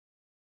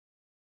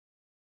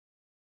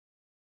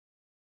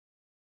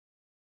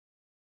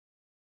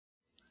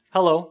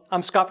Hello,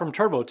 I'm Scott from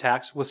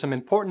TurboTax with some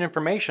important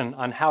information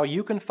on how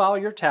you can file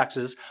your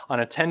taxes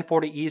on a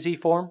 1040EZ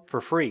form for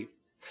free.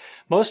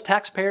 Most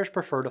taxpayers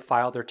prefer to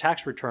file their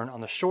tax return on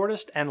the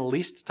shortest and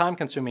least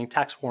time-consuming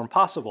tax form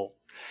possible.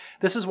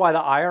 This is why the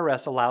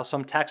IRS allows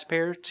some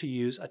taxpayers to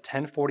use a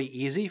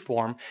 1040EZ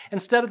form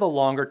instead of the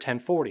longer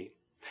 1040.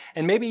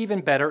 And maybe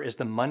even better is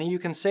the money you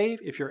can save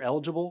if you're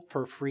eligible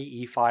for free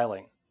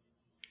e-filing.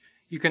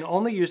 You can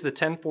only use the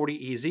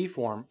 1040EZ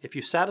form if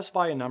you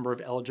satisfy a number of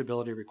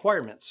eligibility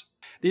requirements.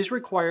 These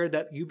require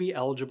that you be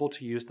eligible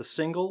to use the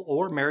single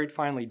or married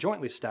filing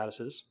jointly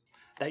statuses,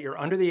 that you're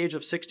under the age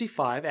of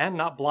 65 and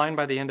not blind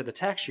by the end of the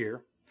tax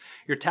year,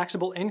 your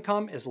taxable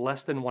income is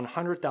less than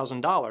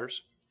 $100,000,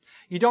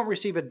 you don't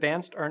receive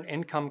advanced earned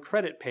income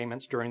credit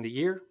payments during the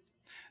year,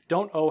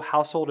 don't owe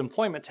household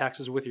employment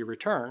taxes with your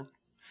return,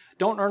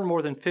 don't earn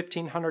more than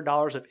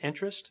 $1,500 of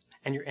interest,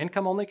 and your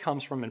income only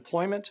comes from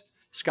employment,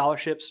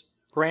 scholarships,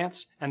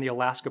 grants, and the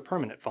Alaska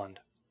Permanent Fund.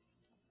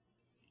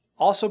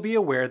 Also be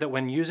aware that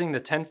when using the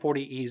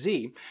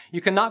 1040EZ,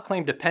 you cannot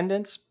claim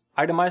dependents,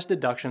 itemized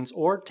deductions,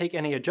 or take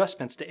any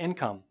adjustments to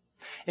income.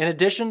 In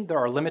addition, there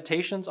are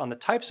limitations on the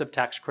types of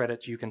tax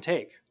credits you can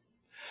take.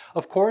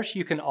 Of course,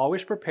 you can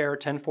always prepare a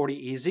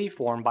 1040EZ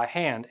form by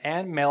hand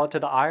and mail it to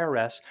the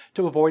IRS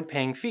to avoid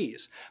paying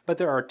fees, but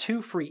there are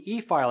two free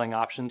e-filing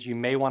options you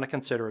may want to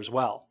consider as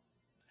well.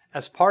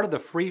 As part of the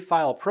Free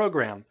File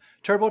program,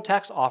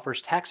 TurboTax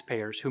offers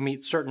taxpayers who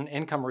meet certain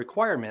income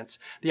requirements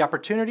the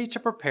opportunity to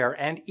prepare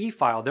and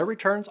e-file their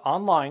returns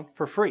online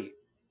for free.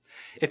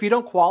 If you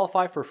don't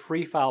qualify for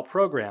Free File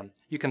program,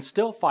 you can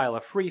still file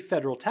a free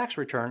federal tax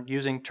return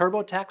using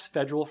TurboTax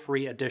Federal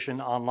Free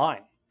Edition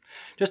online.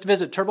 Just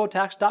visit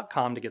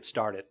turbotax.com to get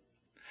started.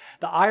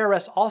 The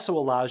IRS also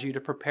allows you to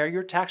prepare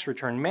your tax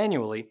return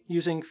manually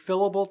using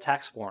fillable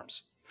tax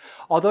forms.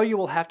 Although you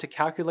will have to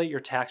calculate your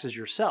taxes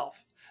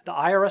yourself, the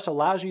IRS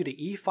allows you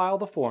to e-file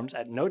the forms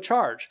at no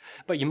charge,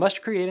 but you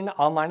must create an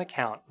online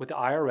account with the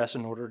IRS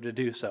in order to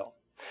do so.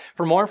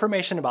 For more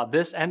information about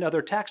this and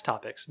other tax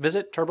topics,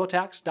 visit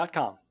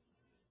turbotax.com.